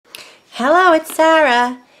Hello, it's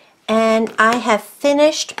Sarah, and I have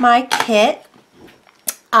finished my kit.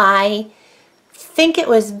 I think it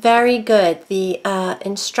was very good. The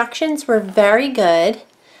instructions were very good,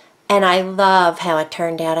 and I love how it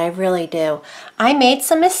turned out. I really do. I made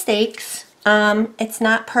some mistakes. It's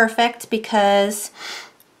not perfect because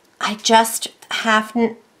I just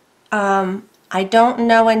haven't, I don't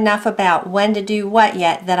know enough about when to do what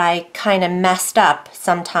yet that I kind of messed up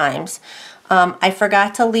sometimes. I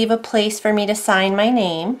forgot to leave a place for me to sign my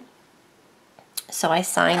name, so I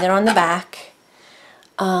signed it on the back.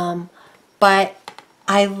 But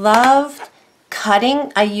I loved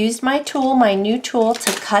cutting. I used my tool, my new tool,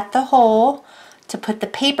 to cut the hole to put the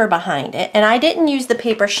paper behind it. And I didn't use the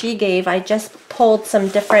paper she gave. I just pulled some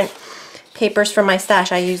different papers from my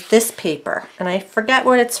stash. I used this paper, and I forget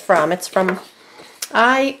what it's from. It's from,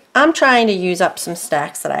 I'm trying to use up some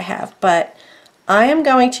stacks that I have, but I am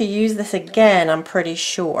going to use this again, I'm pretty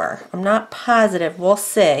sure. I'm not positive. We'll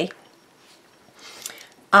see.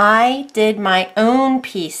 I did my own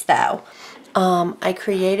piece though. I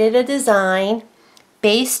created a design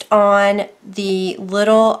based on the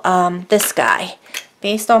little, this guy.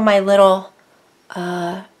 Based on my little,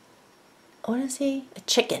 what is he? A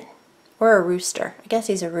chicken or a rooster. I guess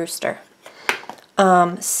he's a rooster.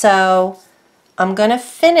 So I'm going to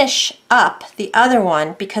finish up the other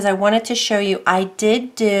one because I wanted to show you I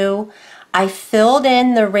filled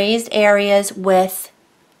in the raised areas with,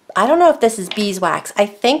 I don't know if this is beeswax. I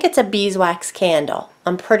think it's a beeswax candle.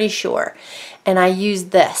 I'm pretty sure. And I used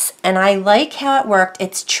this. And I like how it worked.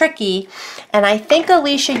 It's tricky. And I think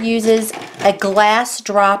Alicia uses a glass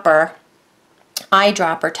dropper,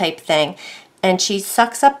 eyedropper type thing. And she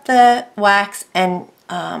sucks up the wax and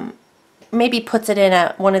maybe puts it in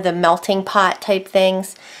one of the melting pot type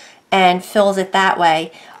things and fills it that way.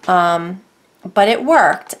 But it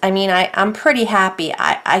worked. I mean, I'm pretty happy.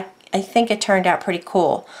 I think it turned out pretty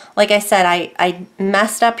cool. Like I said, I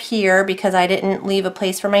messed up here because I didn't leave a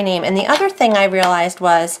place for my name. And the other thing I realized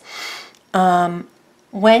was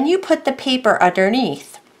when you put the paper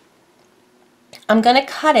underneath, I'm going to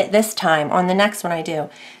cut it this time on the next one I do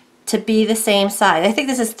to be the same size. I think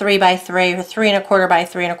this is 3 by 3 or 3 1/4 by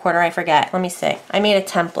 3 1/4. I forget. Let me see. I made a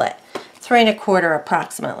template. 3 1/4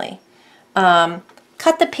 approximately.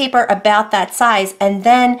 Cut the paper about that size, and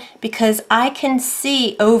then because I can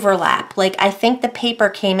see overlap, like I think the paper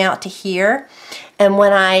came out to here, and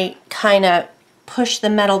when I kind of push the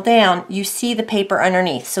metal down, you see the paper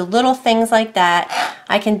underneath. So little things like that.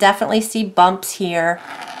 I can definitely see bumps here.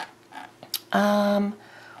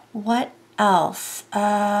 What else?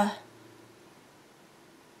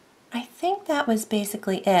 I think that was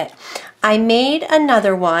basically it. I made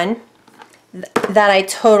another one that I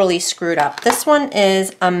totally screwed up. This one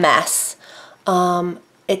is a mess.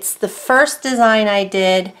 It's the first design I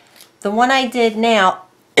did. The one I did now,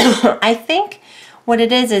 I think what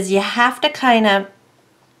it is you have to kind of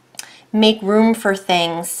make room for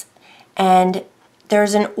things, and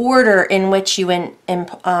there's an order in which you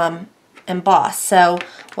emboss. So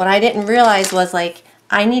what I didn't realize was, like,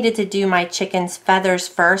 I needed to do my chicken's feathers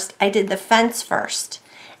first. I did the fence first.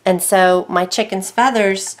 And so my chicken's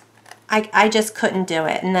feathers, I just couldn't do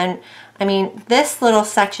it. And then, I mean, this little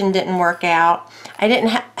section didn't work out. I didn't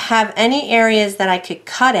have any areas that I could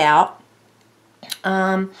cut out.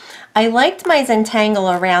 I liked my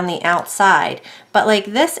Zentangle around the outside, but like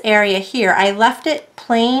this area here, I left it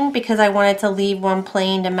plain because I wanted to leave one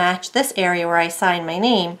plain to match this area where I signed my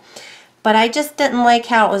name. But I just didn't like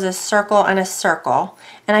how it was a circle and a circle.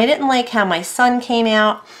 And I didn't like how my sun came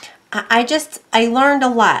out. I learned a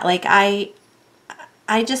lot. Like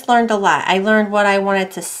I just learned a lot. I learned what I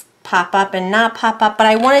wanted to pop up and not pop up, but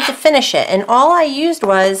I wanted to finish it. And all I used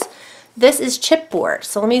was, this is chipboard.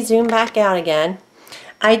 So let me zoom back out again.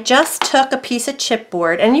 I just took a piece of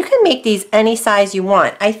chipboard, and you can make these any size you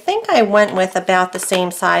want. I think I went with about the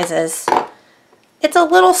same size as, it's a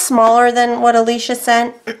little smaller than what Alicia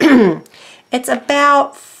sent. It's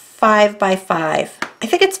about 5 by 5. I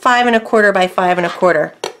think it's 5 1/4 by 5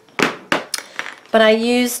 1/4. But I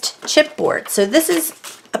used chipboard. So this is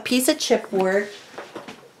a piece of chipboard.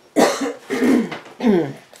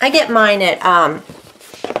 I get mine at, I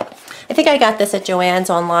think I got this at Joann's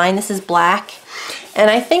online. This is black. And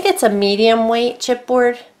I think it's a medium weight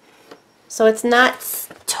chipboard. So it's not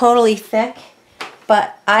totally thick.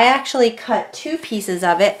 But I actually cut 2 pieces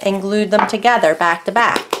of it and glued them together back to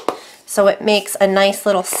back. So it makes a nice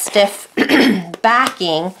little stiff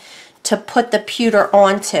backing to put the pewter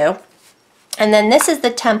onto. And then this is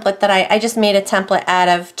the template that I just made a template out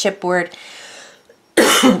of chipboard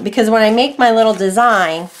because when I make my little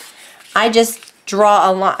design, I just draw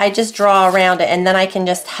a line. I just draw around it, and then I can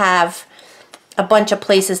just have a bunch of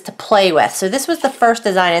places to play with. So this was the first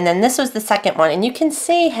design, and then this was the second one, and you can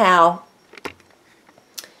see how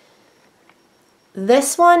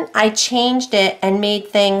this one I changed it and made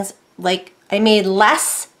things like I made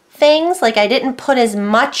less things, like I didn't put as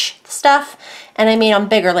much stuff, and I made them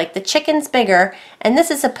bigger. Like the chicken's bigger, and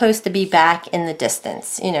this is supposed to be back in the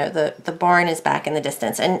distance. You know, the barn is back in the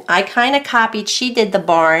distance, and I kind of copied. She did the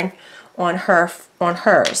barn on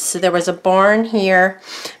hers. So there was a barn here,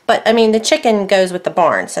 but I mean the chicken goes with the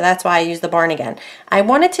barn, so that's why I used the barn again. I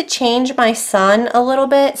wanted to change my sun a little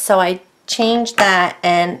bit, so I changed that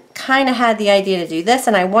and kind of had the idea to do this,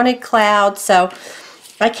 and I wanted clouds, so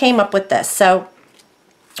I came up with this. So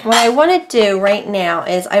what I want to do right now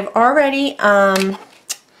is I've already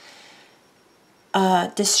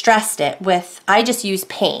distressed it with, I just use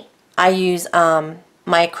paint. I use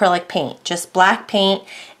my acrylic paint, just black paint,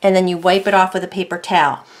 and then you wipe it off with a paper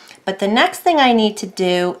towel. But the next thing I need to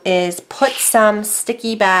do is put some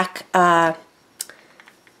sticky back, I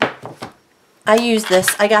use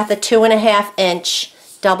this, I got the 2.5 inch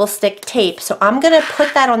double stick tape, so I'm going to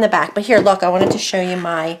put that on the back. But here, look, I wanted to show you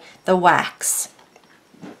the wax.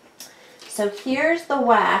 So here's the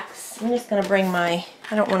wax. I'm just going to bring I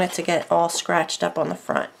don't want it to get all scratched up on the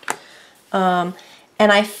front. And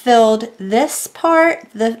I filled this part,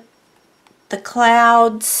 the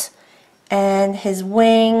clouds, and his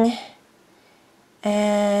wing,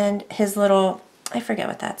 and his little, I forget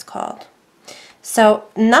what that's called. So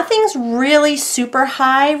nothing's really super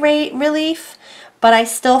high rate relief, but I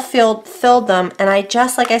still filled them, and I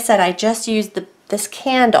just, like I said, I just used this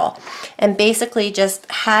candle and basically just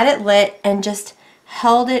had it lit and just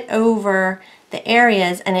held it over the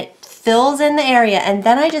areas, and it fills in the area, and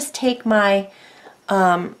then I just take my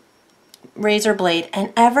razor blade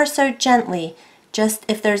and ever so gently, just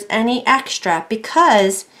if there's any extra,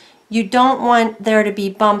 because you don't want there to be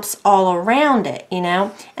bumps all around it, you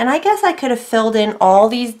know. And I guess I could have filled in all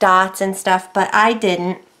these dots and stuff, but I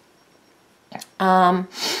didn't.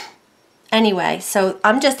 Anyway, so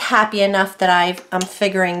I'm just happy enough that I'm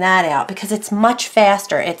figuring that out, because it's much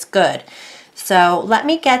faster. It's good. So let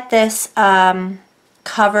me get this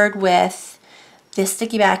covered with this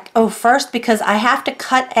sticky back. Oh, first, because I have to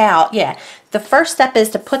cut out, yeah, the first step is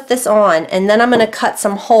to put this on, and then I'm going to cut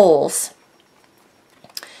some holes,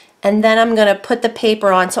 and then I'm going to put the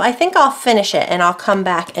paper on. So I think I'll finish it, and I'll come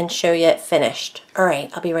back and show you it finished. All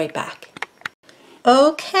right, I'll be right back.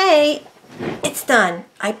 Okay, it's done.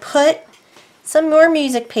 I put some more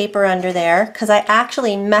music paper under there because I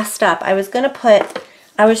actually messed up. I was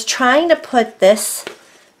trying to put this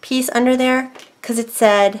piece under there because it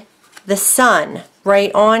said the sun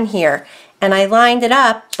right on here, and I lined it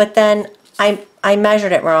up, but then I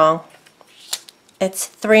measured it wrong. It's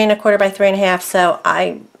 3 1/4 by 3 1/2, so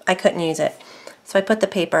I couldn't use it. So I put the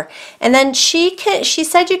paper, and then she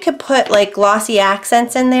said you could put like glossy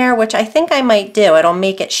accents in there, which I think I might do. It'll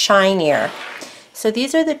make it shinier. So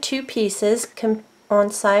these are the two pieces on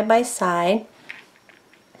side by side.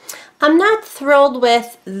 I'm not thrilled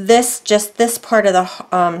with this, just this part of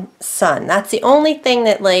the sun. That's the only thing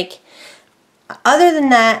that, like, other than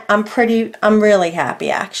that, I'm really happy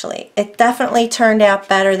actually. It definitely turned out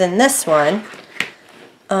better than this one.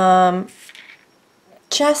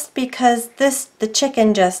 Just because the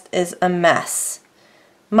chicken just is a mess.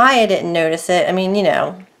 Maya didn't notice it. I mean, you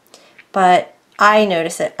know, but I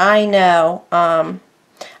notice it. I know.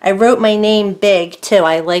 I wrote my name big too.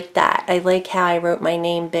 I like that. I like how I wrote my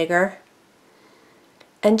name bigger.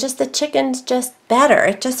 And just the chicken's just better.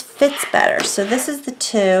 It just fits better. So this is the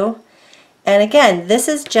 2. And again, this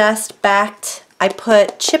is just backed. I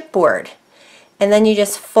put chipboard. And then you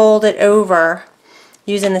just fold it over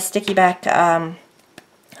using the sticky back. I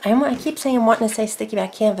keep saying I'm wanting to say sticky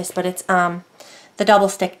back canvas, but it's the double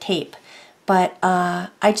stick tape. But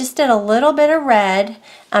I just did a little bit of red.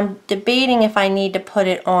 I'm debating if I need to put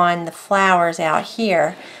it on the flowers out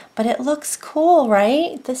here. But it looks cool,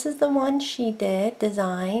 right? This is the one she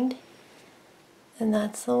designed. And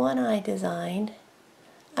that's the one I designed.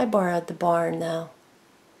 I borrowed the barn though.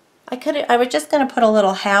 I was just going to put a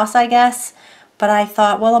little house, I guess. But I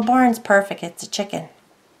thought, well, a barn's perfect. It's a chicken.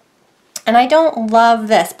 And I don't love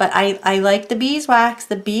this, but I like the beeswax.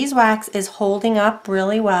 The beeswax is holding up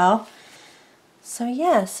really well. So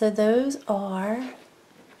yeah, so those are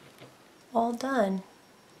all done.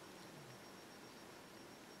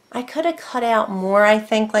 I could have cut out more, I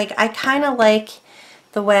think. Like, I kind of like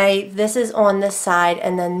the way this is on this side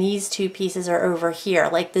and then these two pieces are over here,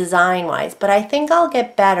 like design-wise. But I think I'll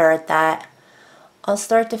get better at that. I'll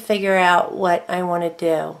start to figure out what I want to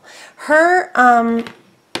do. Her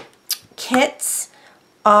kits.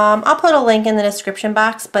 I'll put a link in the description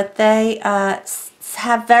box, but they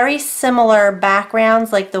have very similar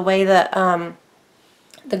backgrounds, like the way the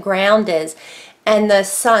ground is, and the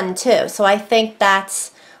sun too. So I think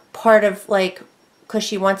that's part of, like, because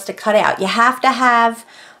she wants to cut out. You have to have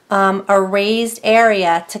a raised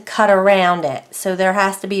area to cut around it. So there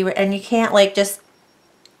has to be, and you can't like just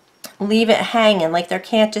leave it hanging. Like there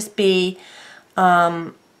can't just be,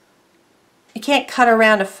 you can't cut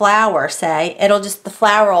around a flower, say. It'll just, the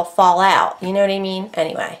flower will fall out. You know what I mean?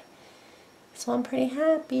 Anyway, so I'm pretty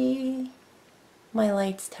happy. My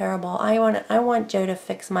light's terrible. I want Joe to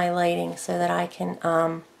fix my lighting so that I can,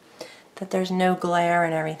 that there's no glare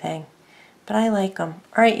and everything. But I like them.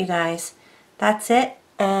 Alright, you guys. That's it.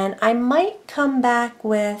 And I might come back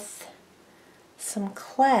with some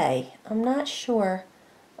clay. I'm not sure.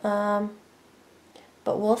 But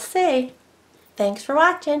we'll see. Thanks for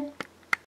watching.